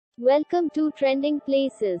Welcome to Trending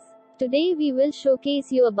Places. Today we will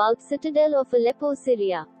showcase you about Citadel of Aleppo,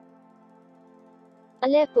 Syria.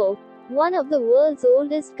 Aleppo, one of the world's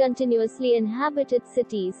oldest continuously inhabited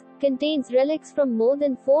cities, contains relics from more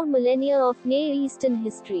than 4 millennia of Near Eastern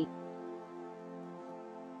history.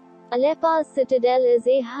 Aleppo Citadel is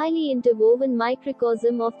a highly interwoven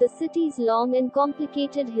microcosm of the city's long and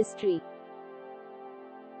complicated history.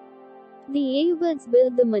 The Ayyubids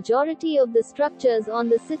built the majority of the structures on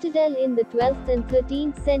the citadel in the 12th and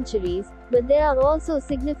 13th centuries, but there are also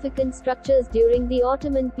significant structures during the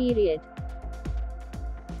Ottoman period.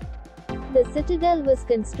 The citadel was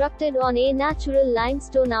constructed on a natural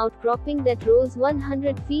limestone outcropping that rose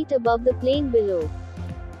 100 feet above the plain below.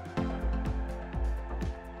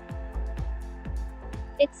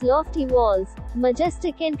 Its lofty walls,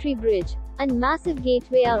 majestic entry bridge, and massive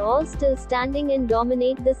gateway are all still standing and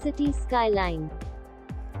dominate the city's skyline.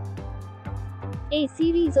 A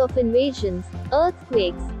series of invasions,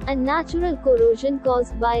 earthquakes, and natural corrosion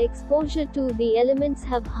caused by exposure to the elements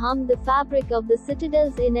have harmed the fabric of the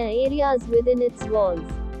citadel's inner areas within its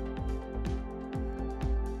walls.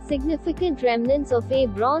 Significant remnants of a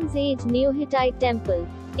Bronze Age neo-Hittite temple,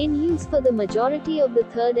 in use for the majority of the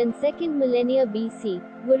 3rd and 2nd millennia BC,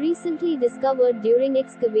 were recently discovered during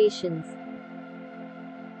excavations.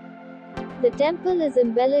 The temple is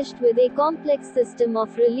embellished with a complex system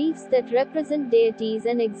of reliefs that represent deities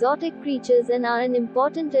and exotic creatures and are an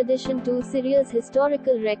important addition to Syria's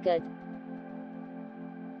historical record.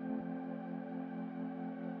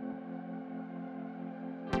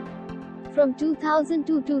 From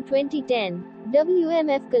 2002 to 2010,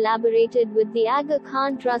 WMF collaborated with the Aga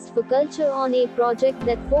Khan Trust for Culture on a project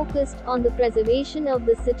that focused on the preservation of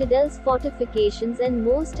the citadel's fortifications and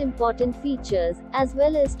most important features, as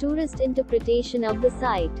well as tourist interpretation of the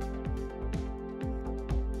site.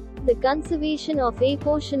 The conservation of a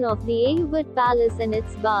portion of the Ayyubid Palace and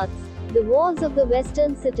its baths, the walls of the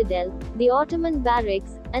western citadel, the Ottoman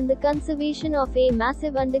barracks, and the conservation of a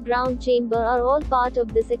massive underground chamber are all part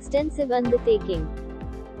of this extensive undertaking.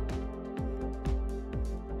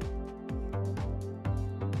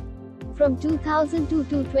 From 2002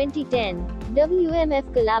 to 2010,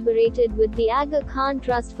 WMF collaborated with the Aga Khan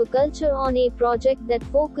Trust for Culture on a project that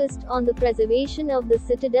focused on the preservation of the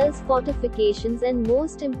citadel's fortifications and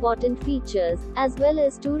most important features, as well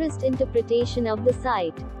as tourist interpretation of the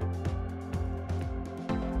site.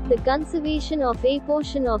 The conservation of a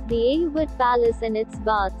portion of the Ayyubid Palace and its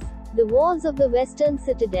baths, the walls of the western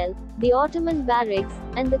citadel, the Ottoman barracks,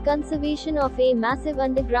 and the conservation of a massive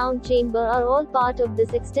underground chamber are all part of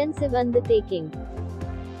this extensive undertaking.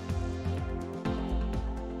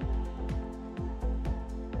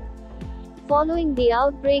 Following the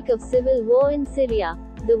outbreak of civil war in Syria,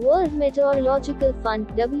 the World Meteorological Fund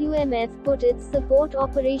 (WMF) put its support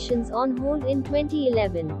operations on hold in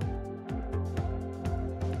 2011.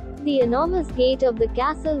 The enormous gate of the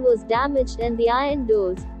castle was damaged and the iron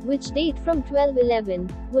doors, which date from 1211,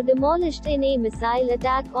 were demolished in a missile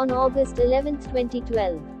attack on August 11,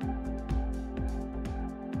 2012.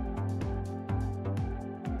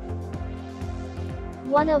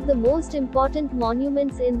 One of the most important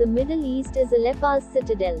monuments in the Middle East is Aleppo's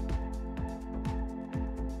Citadel.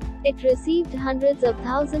 It received hundreds of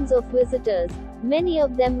thousands of visitors. Many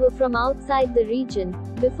of them were from outside the region,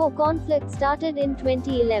 before conflict started in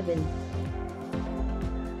 2011.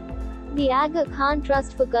 The Aga Khan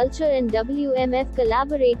Trust for Culture and WMF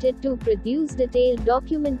collaborated to produce detailed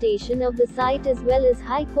documentation of the site as well as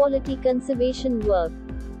high-quality conservation work.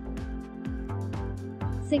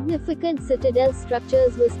 Significant citadel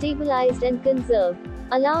structures were stabilized and conserved,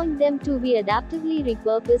 allowing them to be adaptively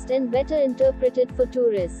repurposed and better interpreted for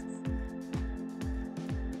tourists.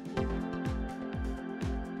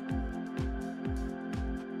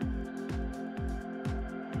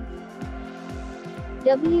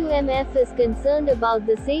 WMF is concerned about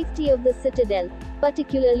the safety of the citadel,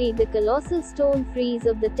 particularly the colossal stone frieze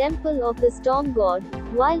of the Temple of the Storm God,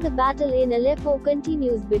 while the battle in Aleppo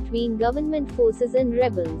continues between government forces and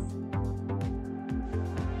rebels.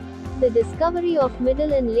 The discovery of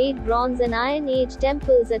Middle and Late Bronze and Iron Age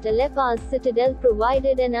temples at Aleppo's Citadel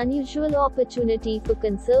provided an unusual opportunity for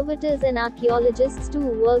conservators and archaeologists to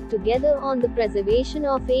work together on the preservation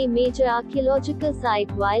of a major archaeological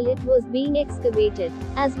site while it was being excavated,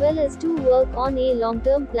 as well as to work on a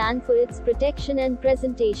long-term plan for its protection and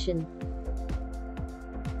presentation.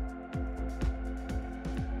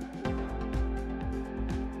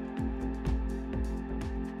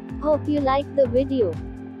 Hope you liked the video.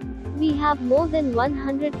 We have more than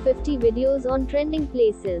 150 videos on trending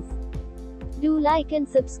places. Do like and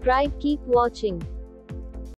subscribe. Keep watching.